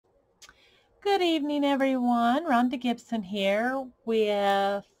Good evening, everyone. Rhonda Gibson here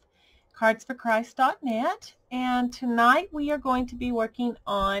with cardsforchrist.net, and tonight we are going to be working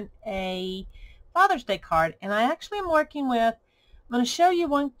on a Father's Day card. And I actually am working with, I'm going to show you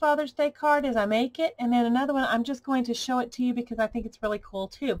one Father's Day card as I make it, and then another one I'm just going to show it to you because I think it's really cool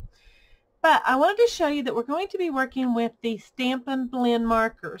too. But I wanted to show you that we're going to be working with the Stampin' Blend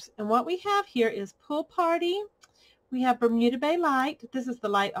markers. And what we have here is Pool Party. We have Bermuda Bay Light. This is the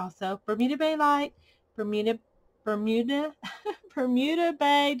light also. Bermuda Bay Light, Bermuda Bay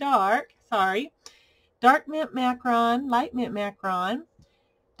Dark, Dark Mint Macron, Light Mint Macron,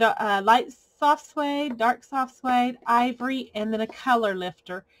 Light Soft Suede, Dark Soft Suede, Ivory, and then a color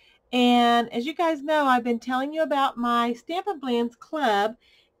lifter. And as you guys know, I've been telling you about my Stampin' Blends Club.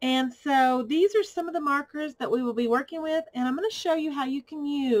 And so these are some of the markers that we will be working with, and I'm going to show you how you can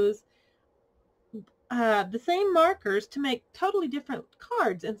use the same markers to make totally different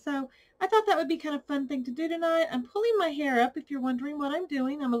cards. And so I thought that would be kind of a fun thing to do tonight. I'm pulling my hair up if you're wondering what I'm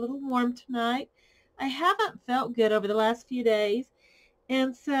doing. I'm a little warm tonight. I haven't felt good over the last few days.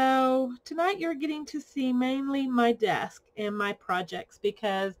 And so tonight you're getting to see mainly my desk and my projects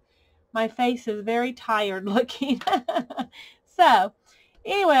because my face is very tired looking. So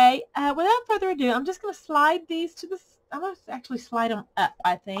anyway, without further ado, I'm just going to slide these to the, I'm going to actually slide them up,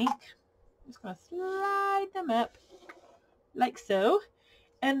 I think. I'm just going to slide them up like so.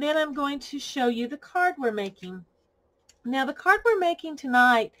 And then I'm going to show you the card we're making. Now the card we're making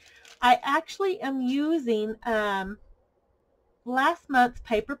tonight, I actually am using last month's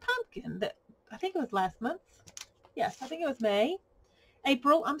paper pumpkin. That I think it was last month. Yes, I think it was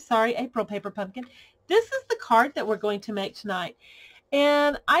April paper pumpkin. This is the card that we're going to make tonight.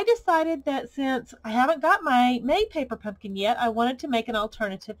 And I decided that since I haven't got my May paper pumpkin yet, I wanted to make an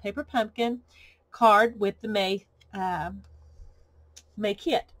alternative paper pumpkin card with the May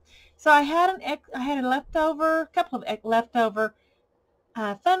kit. So I had a couple of leftover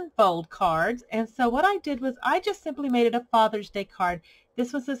fun fold cards, and so what I did was I just simply made it a Father's Day card.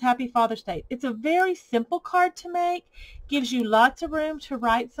 This one says Happy Father's Day. It's a very simple card to make, gives you lots of room to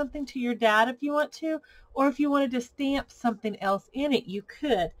write something to your dad if you want to, or if you wanted to stamp something else in it, you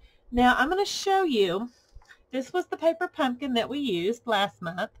could. Now I'm going to show you, this was the paper pumpkin that we used last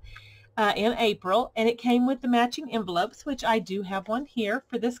month in April, and it came with the matching envelopes, which I do have one here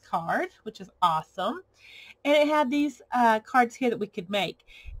for this card, which is awesome. And it had these cards here that we could make.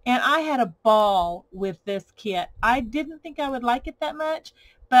 And I had a ball with this kit. I didn't think I would like it that much,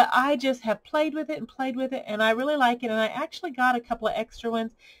 but I just have played with it, and I really like it. And I actually got a couple of extra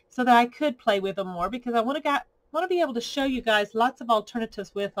ones so that I could play with them more, because I want to be able to show you guys lots of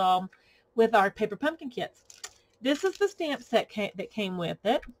alternatives with our paper pumpkin kits. This is the stamp set that came with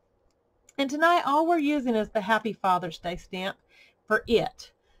it. And tonight all we're using is the Happy Father's Day stamp for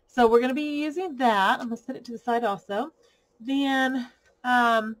it. So we're going to be using that. I'm going to set it to the side also. Then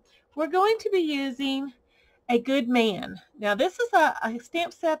we're going to be using a Good Man. Now this is a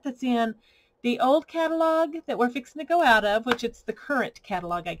stamp set that's in the old catalog that we're fixing to go out of, which it's the current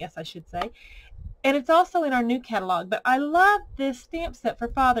catalog, I guess I should say. And it's also in our new catalog. But I love this stamp set for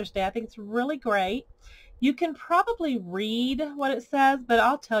Father's Day. I think it's really great. You can probably read what it says, but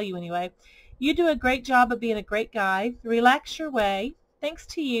I'll tell you anyway. You do a great job of being a great guy. Relax your way. Thanks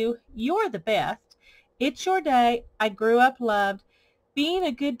to you, you're the best. It's your day. I grew up loved. Being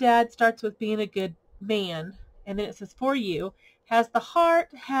a good dad starts with being a good man. And then it says, for you. Has the heart,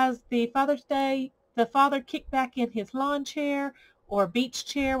 has the Father's Day, the father kicked back in his lawn chair or beach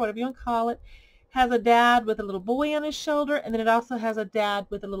chair, whatever you want to call it. Has a dad with a little boy on his shoulder, and then it also has a dad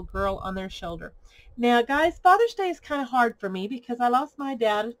with a little girl on their shoulder. Now, guys, Father's Day is kind of hard for me because I lost my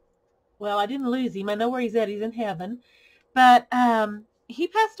dad. Well, I didn't lose him. I know where he's at. He's in heaven. But he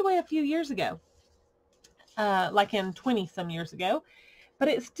passed away a few years ago, like in 20-some years ago. But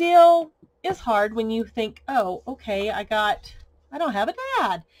it still is hard when you think, oh, okay, I don't have a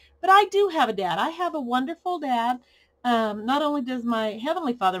dad. But I do have a dad. I have a wonderful dad. Not only does my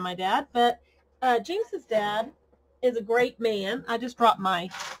Heavenly Father my dad, but Jinx's dad is a great man. I just dropped my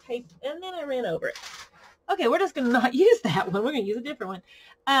tape, and then I ran over it. Okay, we're just going to not use that one. We're going to use a different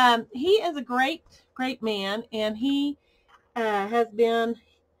one. He is a great, great man, and he has been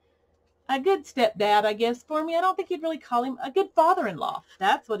a good stepdad, I guess, for me. I don't think you'd really call him a good father-in-law.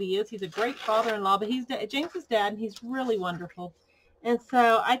 That's what he is. He's a great father-in-law, but he's James's dad, and he's really wonderful. And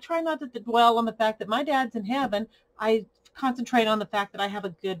so I try not to dwell on the fact that my dad's in heaven. I concentrate on the fact that I have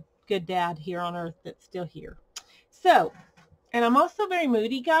a good dad here on earth that's still here. So, and I'm also very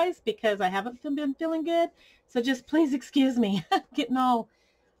moody, guys, because I haven't been feeling good. So just please excuse me. Getting all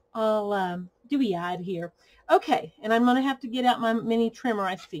dewy-eyed here. Okay, and I'm going to have to get out my mini trimmer,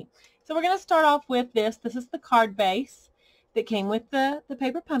 I see. So we're going to start off with this. This is the card base that came with the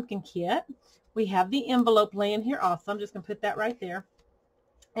paper pumpkin kit. We have the envelope laying here also. I'm just going to put that right there.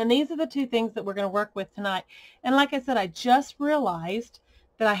 And these are the two things that we're going to work with tonight. And like I said, I just realized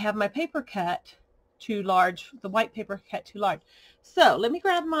that I have my paper cut too large, the white paper cut too large. So let me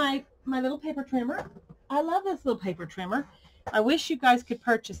grab my little paper trimmer. I love this little paper trimmer. I wish you guys could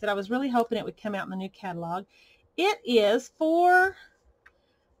purchase it. I was really hoping it would come out in the new catalog. It is 4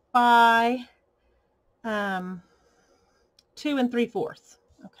 by 2 3/4,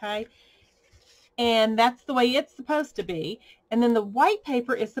 okay? And that's the way it's supposed to be. And then the white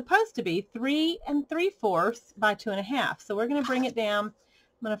paper is supposed to be 3 3/4 by 2 1/2. So we're going to bring it down.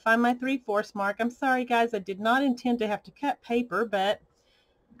 I'm going to find my 3/4 mark. I'm sorry, guys. I did not intend to have to cut paper, but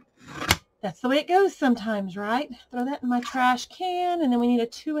that's the way it goes sometimes, right? Throw that in my trash can. And then we need a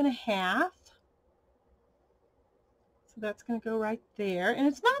 2 1/2. So that's going to go right there. And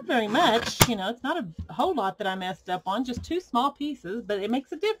it's not very much, you know, it's not a whole lot that I messed up on, just 2 small pieces, but it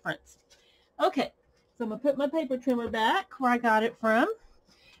makes a difference. Okay, so I'm going to put my paper trimmer back where I got it from.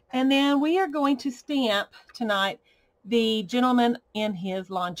 And then we are going to stamp tonight the gentleman in his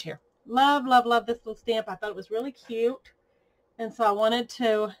lawn chair. Love, love, love this little stamp. I thought it was really cute. And so I wanted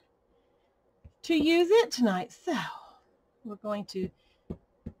to use it tonight. So we're going to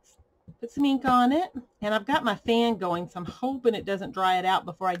put some ink on it. And I've got my fan going, so I'm hoping it doesn't dry it out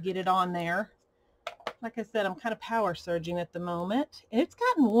before I get it on there. Like I said, I'm kind of power surging at the moment. And it's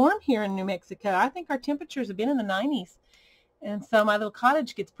gotten warm here in New Mexico. I think our temperatures have been in the 90s. And so my little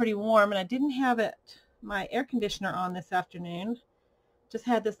cottage gets pretty warm. And I didn't have my air conditioner on this afternoon. Just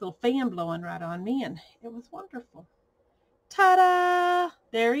had this little fan blowing right on me. And it was wonderful. Ta-da!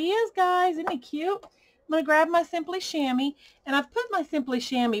 There he is, guys. Isn't he cute? I'm going to grab my Simply Chamois. And I've put my Simply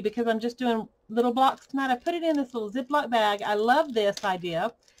Chamois because I'm just doing little blocks tonight. I put it in this little Ziploc bag. I love this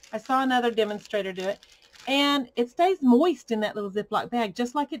idea. I saw another demonstrator do it. And it stays moist in that little Ziploc bag,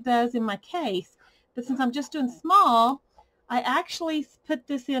 just like it does in my case. But since I'm just doing small, I actually put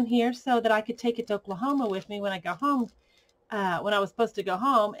this in here so that I could take it to Oklahoma with me when I go home, when I was supposed to go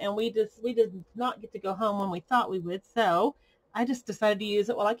home. And we did not get to go home when we thought we would. So I just decided to use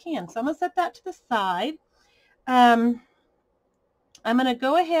it while I can. So I'm going to set that to the side. I'm going to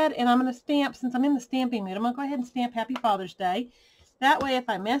go ahead and I'm going to stamp, since I'm in the stamping mood, I'm going to go ahead and stamp Happy Father's Day. That way, if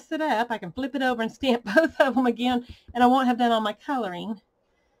I mess it up, I can flip it over and stamp both of them again, and I won't have done all my coloring.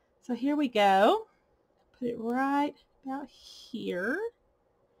 So here we go. Put it right about here.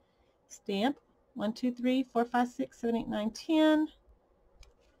 Stamp 1, 2, 3, 4, 5, 6, 7, 8, 9, 10.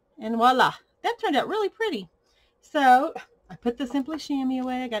 And voila. That turned out really pretty. So I put the Simply Chamois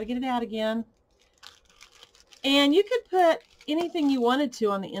away. I got to get it out again. And you could put anything you wanted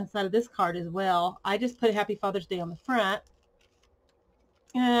to on the inside of this card as well. I just put Happy Father's Day on the front.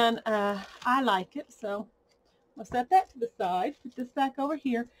 And I like it, so I'll set that to the side. Put this back over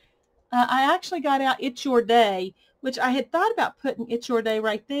here. I actually got out It's Your Day, which I had thought about putting It's Your Day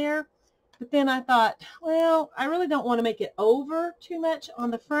right there. But then I thought, well, I really don't want to make it over too much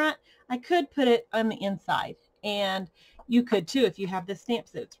on the front. I could put it on the inside. And you could too if you have this stamp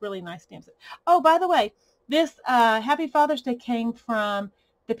set. It's really nice stamp set. Oh, by the way, this Happy Father's Day came from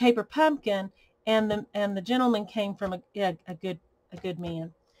the paper pumpkin, and the gentleman came from a good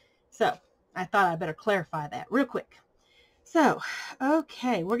man. So I thought I better clarify that real quick. So,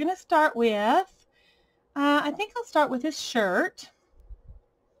 okay, we're going to start with, I think I'll start with his shirt.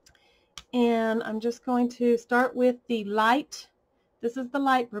 And I'm just going to start with the light, this is the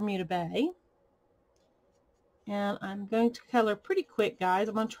light Bermuda Bay. And I'm going to color pretty quick, guys.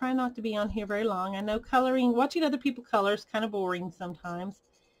 I'm going to try not to be on here very long. I know coloring, watching other people color is kind of boring sometimes.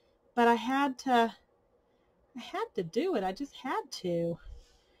 But I had to do it. I just had to.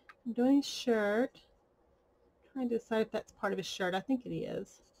 I'm doing his shirt. Trying to decide if that's part of his shirt. I think it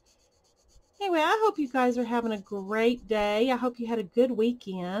is. Anyway, I hope you guys are having a great day. I hope you had a good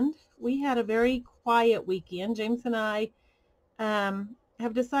weekend. We had a very quiet weekend. James and I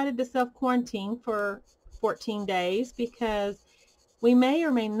have decided to self-quarantine for 14 days because we may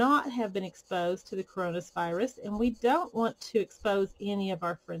or may not have been exposed to the coronavirus, and we don't want to expose any of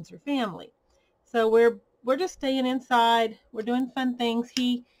our friends or family. So we're just staying inside. We're doing fun things.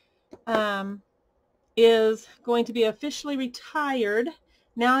 He is going to be officially retired.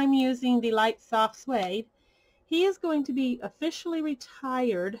 Now I'm using the light soft suede. He is going to be officially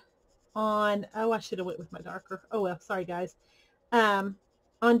retired on, oh, I should have went with my darker. Oh, well, sorry, guys. On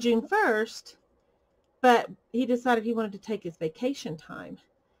June 1st, but he decided he wanted to take his vacation time.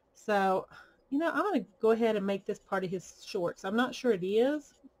 So, you know, I'm going to go ahead and make this part of his shorts. I'm not sure it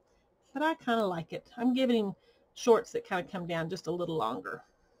is, but I kind of like it. I'm giving him shorts that kind of come down just a little longer.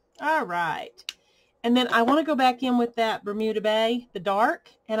 All right. And then I want to go back in with that Bermuda Bay, the dark,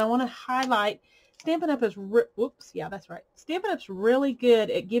 and I want to highlight. Stampin' Up! Is, whoops, yeah, that's right. Stampin' Up's really good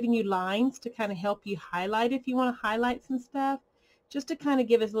at giving you lines to kind of help you highlight if you want to highlight some stuff, just to kind of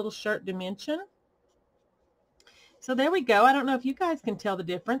give us a little shirt dimension. So there we go. I don't know if you guys can tell the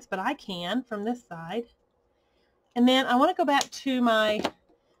difference, but I can from this side. And then I want to go back to my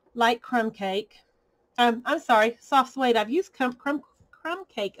light crumb cake. I'm sorry, soft suede. I've used crumb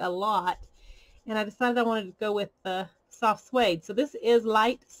cake a lot, and I decided I wanted to go with the soft suede. So this is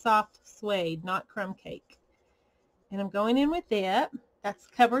light soft suede, not crumb cake. And I'm going in with it. That's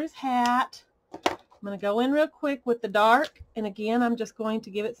cover his hat. I'm going to go in real quick with the dark, and again I'm just going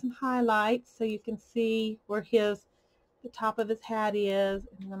to give it some highlights so you can see where the top of his hat is,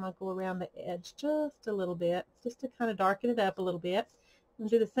 and then I'm going to go around the edge just a little bit, just to kind of darken it up a little bit. I'm going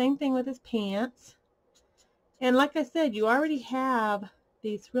to do the same thing with his pants. And like I said, you already have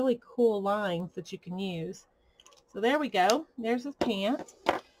these really cool lines that you can use. So there we go. There's his pants.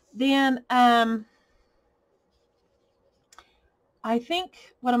 Then I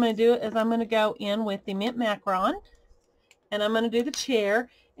think what I'm going to do is I'm going to go in with the mint macaron, and I'm going to do the chair.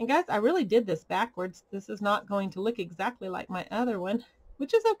 And guys, I really did this backwards. This is not going to look exactly like my other one,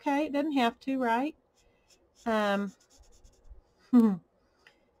 which is okay. It doesn't have to, right?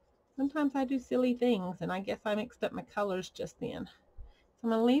 Sometimes I do silly things, and I guess I mixed up my colors just then. So I'm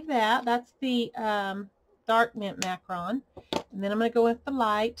going to leave that. That's the dark mint macaron. And then I'm going to go with the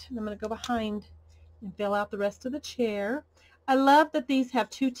light, and I'm going to go behind and fill out the rest of the chair. I love that these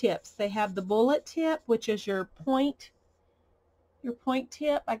have two tips. They have the bullet tip, which is your point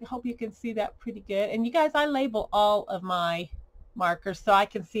tip. I hope you can see that pretty good. And you guys, I label all of my markers so I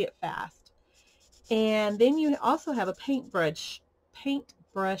can see it fast. And then you also have a paintbrush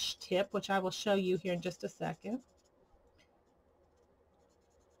tip, which I will show you here in just a second.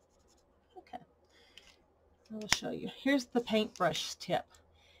 Okay, I will show you. Here's the paintbrush tip,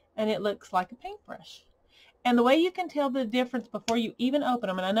 and it looks like a paintbrush. And the way you can tell the difference before you even open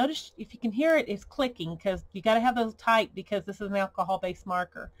them, and I noticed if you can hear it, it's clicking, because you got to have those tight because this is an alcohol-based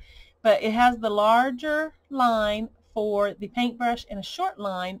marker. But it has the larger line for the paintbrush and a short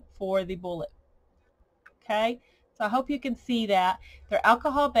line for the bullet. Okay, so I hope you can see that. They're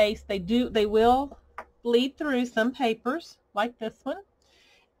alcohol-based. They will bleed through some papers like this one,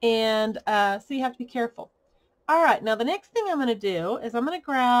 and so you have to be careful. All right, now the next thing I'm going to do is I'm going to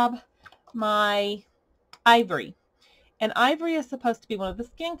grab my ivory, and ivory is supposed to be one of the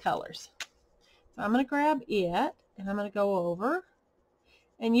skin colors. So I'm going to grab it, and I'm going to go over,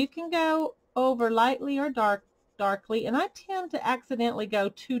 and you can go over lightly or darkly, and I tend to accidentally go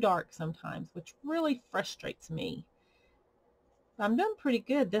too dark sometimes, which really frustrates me. I'm doing pretty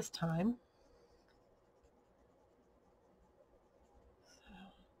good this time. So,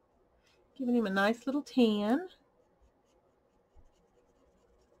 giving him a nice little tan.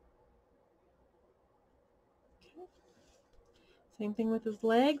 Same thing with his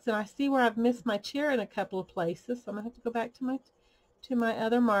legs, and I see where I've missed my chair in a couple of places, so I'm going to have to go back to my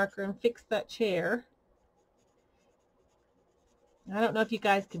other marker and fix that chair. I don't know if you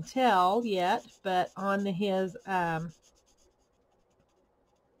guys can tell yet, but on his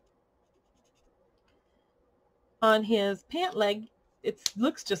pant leg, it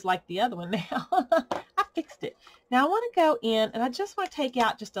looks just like the other one now. I fixed it. Now I want to go in, and I just want to take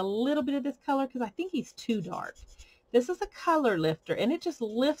out just a little bit of this color because I think he's too dark. This is a color lifter, and it just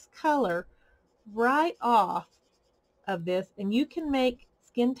lifts color right off of this, and you can make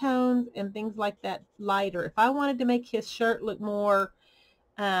skin tones and things like that lighter. If I wanted to make his shirt look more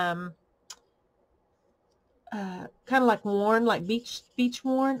kind of like worn, like beach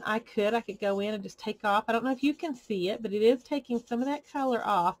worn, I could go in and just take off. I don't know if you can see it, but it is taking some of that color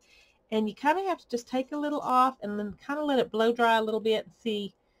off, and you kind of have to just take a little off and then kind of let it blow dry a little bit and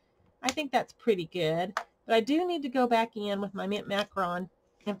see. I think that's pretty good. But I do need to go back in with my mint macaron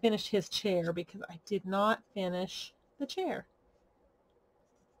and finish his chair because I did not finish the chair.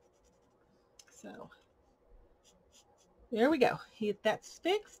 So there we go. That's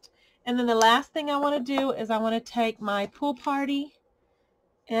fixed. And then the last thing I want to do is I want to take my pool party,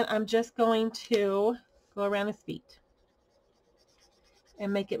 and I'm just going to go around his feet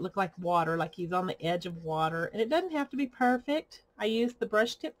and make it look like water, like he's on the edge of water. And it doesn't have to be perfect. I used the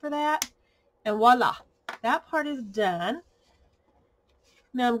brush tip for that, and voila. That part is done.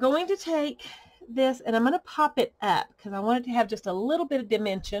 Now I'm going to take this, and I'm going to pop it up because I want it to have just a little bit of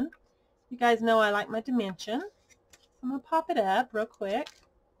dimension. You guys know I like my dimension. I'm going to pop it up real quick.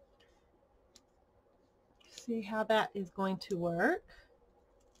 See how that is going to work.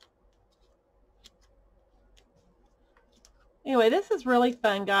 Anyway, this is really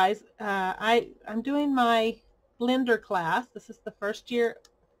fun, guys. I'm doing my blender class. This is the first year.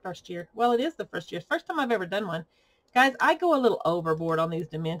 Well, it is the first year. First time I've ever done one. Guys, I go a little overboard on these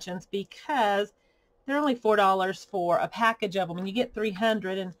dimensions because they're only $4 for a package of them, and you get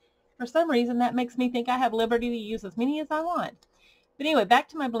 300. And for some reason, that makes me think I have liberty to use as many as I want. But anyway, back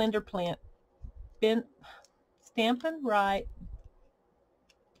to my blender plant. Stampin' Right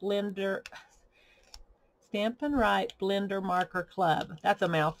Blender Marker Club. That's a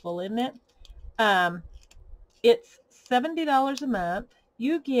mouthful, isn't it? It's $70 a month.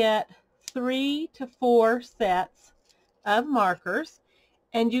 You get 3 to 4 sets of markers,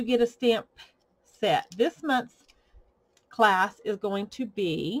 and you get a stamp set. This month's class is going to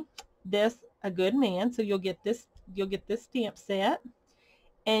be this, A Good Man. So you'll get this stamp set,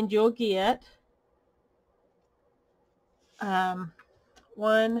 and you'll get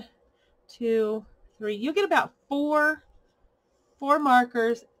 1, 2, 3. You'll get about four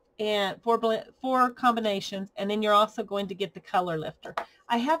markers and four combinations, and then you're also going to get the color lifter.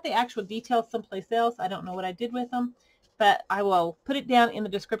 I have the actual details someplace else. I don't know what I did with them, but I will put it down in the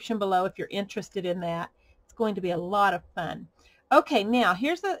description below if you're interested in that. It's going to be a lot of fun. Okay, now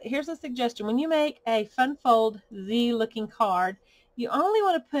here's a suggestion. When you make a Fun Fold Z looking card, you only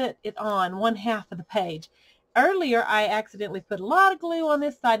want to put it on one half of the page. Earlier, I accidentally put a lot of glue on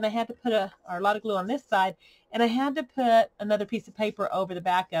this side, and I had to put a lot of glue on this side, and I had to put another piece of paper over the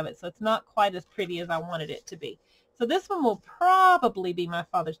back of it, so it's not quite as pretty as I wanted it to be. So this one will probably be my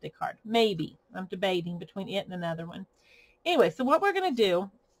Father's Day card. Maybe. I'm debating between it and another one. Anyway, so what we're going to do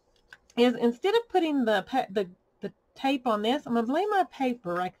is, instead of putting the tape on this, I'm going to lay my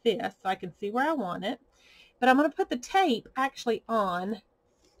paper like this so I can see where I want it, but I'm going to put the tape actually on.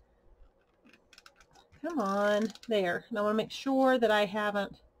 Come on, there. And I want to make sure that I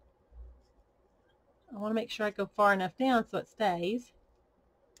want to make sure I go far enough down so it stays.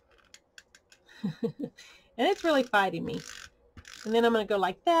 And it's really fighting me. And then I'm going to go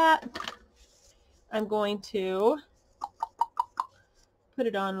like that. I'm going to put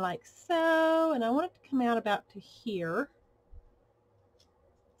it on like so, and I want it to come out about to here.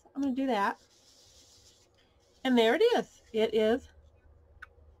 So I'm going to do that. And there it is. It is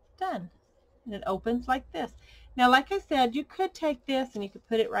done. And it opens like this. Now, like I said, you could take this and you could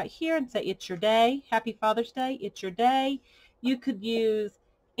put it right here and say, it's your day. Happy Father's Day. It's your day. You could use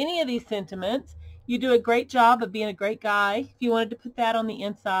any of these sentiments. You do a great job of being a great guy. If you wanted to put that on the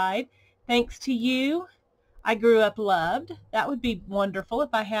inside. Thanks to you, I grew up loved. That would be wonderful if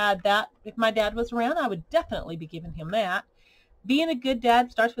I had that. If my dad was around, I would definitely be giving him that. Being a good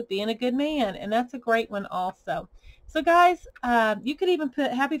dad starts with being a good man, and that's a great one also. So guys, you could even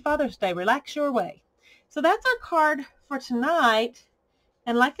put Happy Father's Day, relax your way. So that's our card for tonight.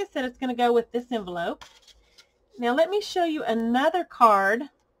 And like I said, it's going to go with this envelope. Now let me show you another card.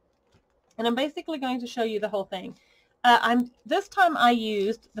 And I'm basically going to show you the whole thing. This time I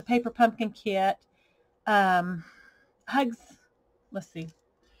used the Paper Pumpkin Kit. Hugs, let's see.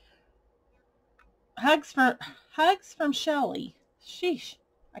 Hugs from Shelli. Sheesh.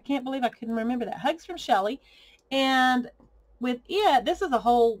 I can't believe I couldn't remember that. Hugs from Shelli. And with it, this is a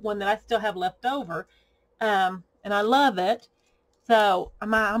whole one that I still have left over, and I love it. So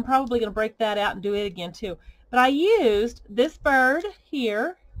I'm probably going to break that out and do it again too. But I used this bird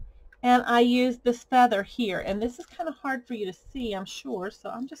here, and I used this feather here. And this is kind of hard for you to see, I'm sure. So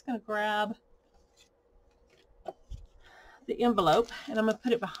I'm just going to grab the envelope, and I'm going to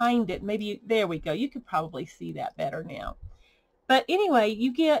put it behind it. Maybe there we go. You could probably see that better now. But anyway,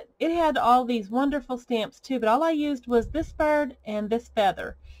 it had all these wonderful stamps too, but all I used was this bird and this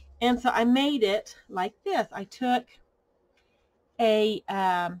feather. And so I made it like this. I took a,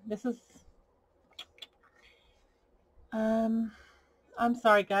 I'm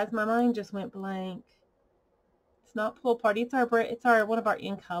sorry guys, my mind just went blank. It's not Pool Party, it's our one of our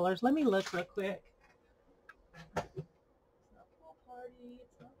in colors. Let me look real quick. It's not Pool Party,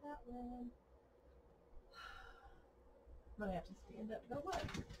 it's not that one. I'm going to have to stand up and go look.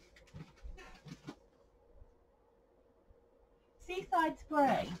 Seaside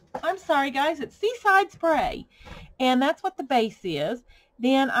Spray. I'm sorry guys, it's Seaside Spray. And that's what the base is.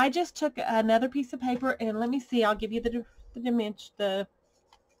 Then I just took another piece of paper, and let me see, I'll give you the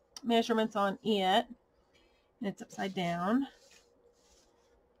measurements on it. And it's upside down.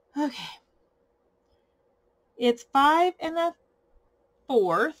 Okay. It's 5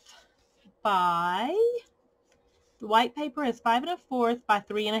 1/4 by, the white paper is 5 1/4 by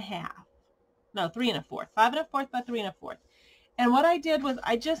 3 1/2. No, 3 1/4. 5 1/4 by 3 1/4. And what I did was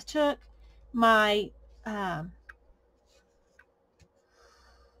I just took my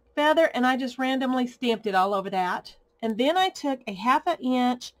feather, and I just randomly stamped it all over that. And then I took a 1/2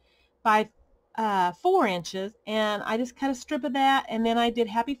 inch by 4 inches, and I just cut a strip of that, and then I did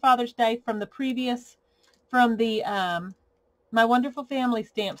Happy Father's Day from the previous, from the My Wonderful Family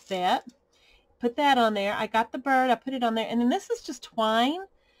stamp set. Put that on there. I got the bird, I put it on there, and then this is just twine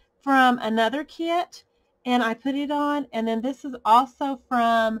from another kit, and I put it on, and then this is also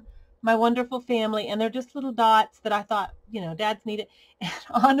from My Wonderful Family, and they're just little dots that I thought, you know, dads need it. And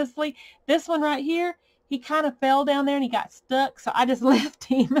honestly, this one right here, he kind of fell down there and he got stuck, so I just left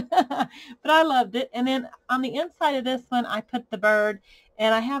him. But I loved it. And then on the inside of this one, I put the bird,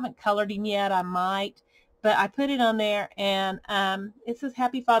 and I haven't colored him yet. I might, but I put it on there, and it says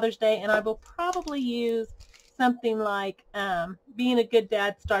Happy Father's Day, and I will probably use something like being a good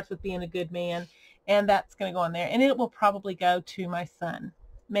dad starts with being a good man, and that's going to go on there, and it will probably go to my son,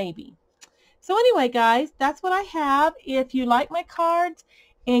 maybe. So anyway, guys, that's what I have. If you like my cards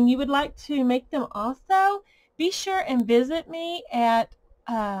and you would like to make them also, be sure and visit me at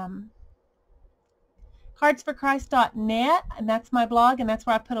cardsforchrist.net, and that's my blog, and that's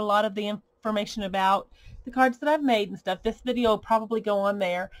where I put a lot of the information about the cards that I've made and stuff. This video will probably go on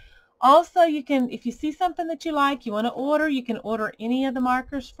there. Also, you can, if you see something that you like, you want to order, you can order any of the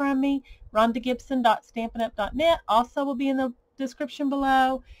markers from me. RhondaGibson.stampinup.net also will be in the description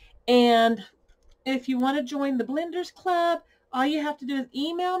below. And if you want to join the Blenders Club, all you have to do is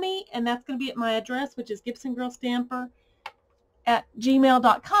email me, and that's going to be at my address, which is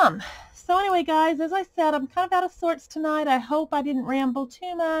gibsongirlstamper@gmail.com. So anyway, guys, as I said, I'm kind of out of sorts tonight. I hope I didn't ramble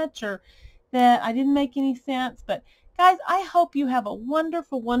too much or that I didn't make any sense. But guys, I hope you have a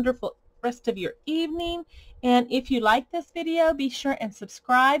wonderful, wonderful rest of your evening. And if you like this video, be sure and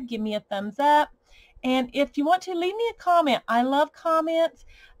subscribe. Give me a thumbs up. And if you want to, leave me a comment. I love comments.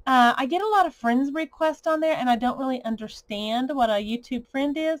 I get a lot of friends requests on there, and I don't really understand what a YouTube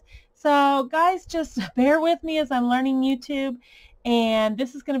friend is. So guys, just bear with me as I'm learning YouTube. And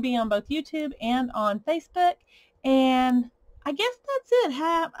this is going to be on both YouTube and on Facebook. And I guess that's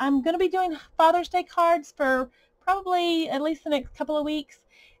it. I'm going to be doing Father's Day cards for probably at least the next couple of weeks.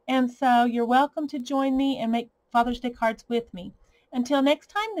 And so you're welcome to join me and make Father's Day cards with me. Until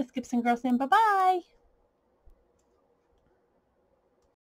next time, this is Gibson Girl saying bye-bye.